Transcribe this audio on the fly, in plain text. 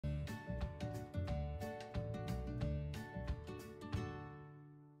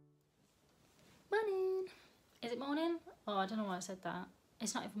Is it morning? Oh, I don't know why I said that.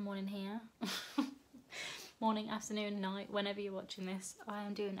 It's not even morning here. Morning, afternoon, night, whenever you're watching this, I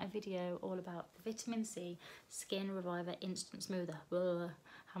am doing a video all about Vitamin C Skin Reviver Instant Smoother. Blah,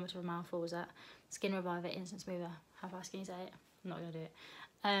 how much of a mouthful was that? Skin Reviver Instant Smoother. How fast can you say it? I'm not going to do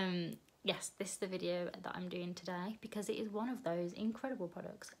it. Yes, this is the video that I'm doing today because it is one of those incredible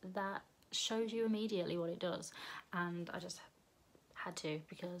products that shows you immediately what it does. And I just had to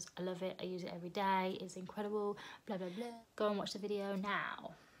because I love it. I use it every day. It's incredible. Blah, blah, blah. Go and watch the video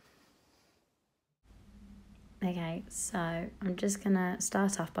now. Okay, so I'm just gonna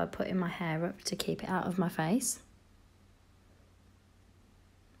start off by putting my hair up to keep it out of my face.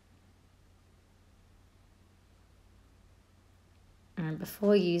 And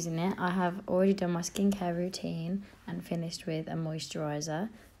before using it, I have already done my skincare routine and finished with a moisturiser.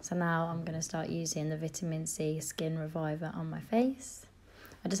 So now I'm gonna start using the Vitamin C Skin Reviver on my face.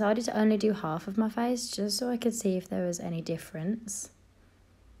 I decided to only do half of my face just so I could see if there was any difference.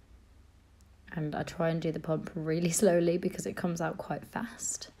 And I try and do the pump really slowly because it comes out quite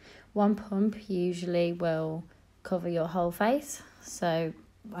fast. One pump usually will cover your whole face, so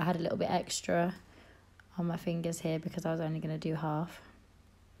I had a little bit extra on my fingers here because I was only going to do half.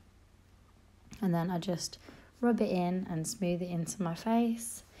 And then I just rub it in and smooth it into my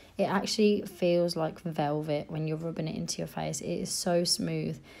face. It actually feels like velvet when you're rubbing it into your face. It is so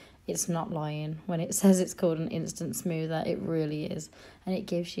smooth. It's not lying. When it says it's called an instant smoother, it really is. And it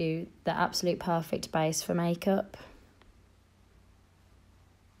gives you the absolute perfect base for makeup.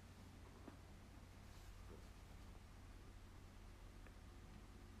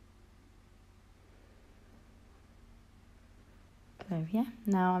 So yeah,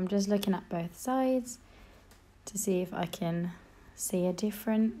 now I'm just looking at both sides to see if I can see a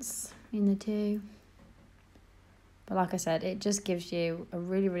difference in the two. But like I said, it just gives you a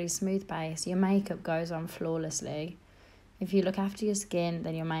really, really smooth base. Your makeup goes on flawlessly. If you look after your skin,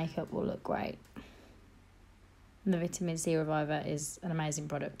 then your makeup will look great. And the Vitamin C Reviver is an amazing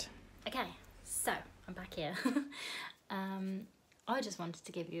product. Okay, so I'm back here. I just wanted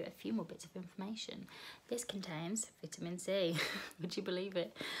to give you a few more bits of information. This contains vitamin C. Would you believe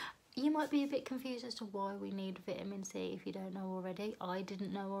it? You might be a bit confused as to why we need vitamin C if you don't know already. I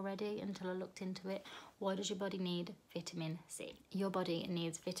didn't know already until I looked into it. Why does your body need vitamin C? Your body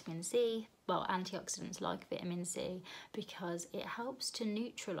needs vitamin C, well, antioxidants like vitamin C, because it helps to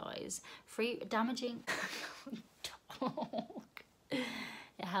neutralise damaging...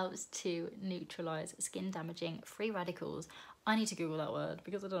 It helps to neutralise skin damaging free radicals. I need to Google that word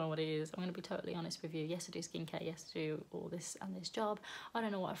because I don't know what it is. I'm going to be totally honest with you. Yes, I do skincare. Yes, I do all this and this job. I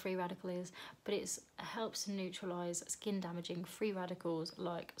don't know what a free radical is, but it helps to neutralise skin damaging free radicals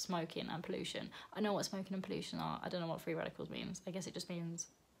like smoking and pollution. I know what smoking and pollution are. I don't know what free radicals means. I guess it just means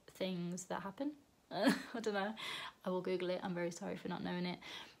things that happen. I don't know. I will Google it. I'm very sorry for not knowing it.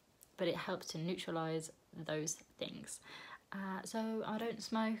 But it helps to neutralise those things. So I don't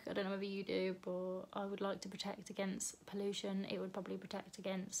smoke, I don't know whether you do, but I would like to protect against pollution. It would probably protect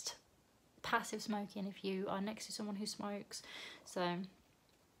against passive smoking if you are next to someone who smokes. So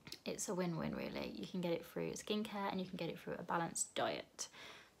it's a win-win really. You can get it through skincare and you can get it through a balanced diet.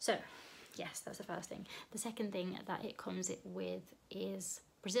 So yes, that's the first thing. The second thing that it comes with is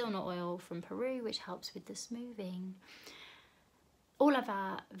Brazil nut oil from Peru, which helps with the smoothing. All of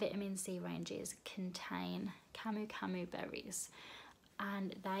our vitamin C ranges contain camu camu berries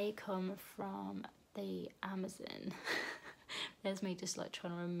and they come from the Amazon. There's me just like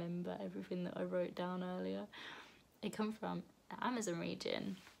trying to remember everything that I wrote down earlier. They come from the Amazon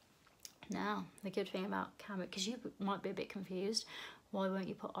region. Now, the good thing about camu, because you might be a bit confused, why won't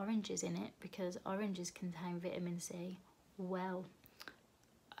you put oranges in it? Because oranges contain vitamin C. Well,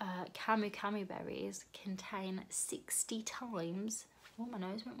 camu camu berries contain 60 times, oh my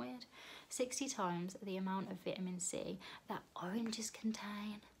nose went weird, 60 times the amount of vitamin C that oranges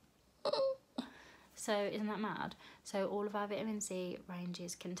contain. So isn't that mad? So all of our vitamin C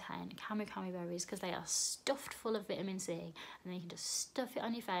ranges contain camu camu berries because they are stuffed full of vitamin C, and then you can just stuff it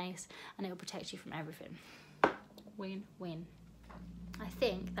on your face and it will protect you from everything. Win win. I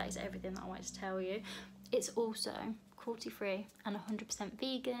think that is everything that I wanted to tell you. It's also cruelty-free and 100%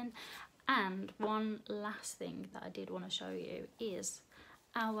 vegan. And one last thing that I did want to show you is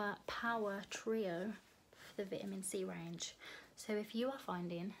our Power Trio for the vitamin C range. So if you are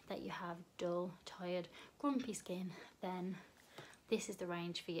finding that you have dull, tired, grumpy skin, then this is the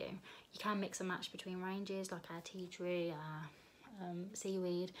range for you. You can mix and match between ranges like our tea tree,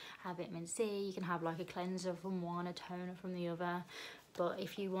 seaweed, our vitamin C. You can have like a cleanser from one, a toner from the other. But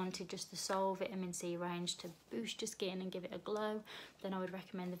if you wanted just the sole vitamin C range to boost your skin and give it a glow, then I would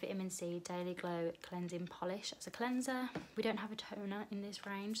recommend the Vitamin C Daily Glow Cleansing Polish as a cleanser. We don't have a toner in this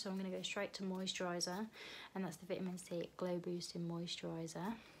range, so I'm going to go straight to moisturiser, and that's the Vitamin C Glow Boosting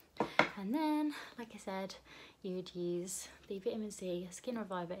Moisturiser. And then, like I said, you would use the Vitamin C Skin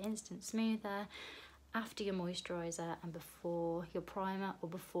Reviver Instant Smoother after your moisturiser and before your primer or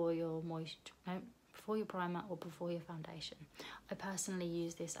before your foundation. I personally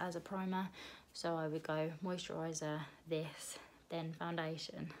use this as a primer, so I would go moisturiser, this, then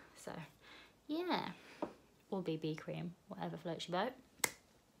foundation. So yeah, or BB cream, whatever floats your boat.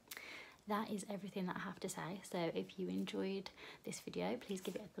 That is everything that I have to say. So if you enjoyed this video, please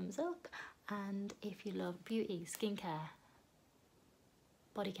give it a thumbs up, and if you love beauty, skincare,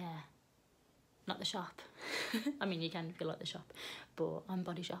 body care, not the shop. I mean, you can if you like the shop, but I'm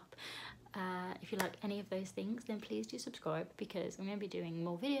Body Shop. If you like any of those things, then please do subscribe, because I'm going to be doing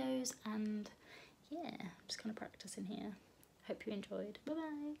more videos, and yeah, I'm just kind of practicing here. Hope you enjoyed. Bye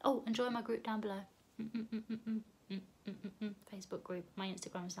bye. Oh, and join my group down below. Facebook group. My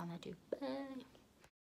Instagram is down there too. Bye.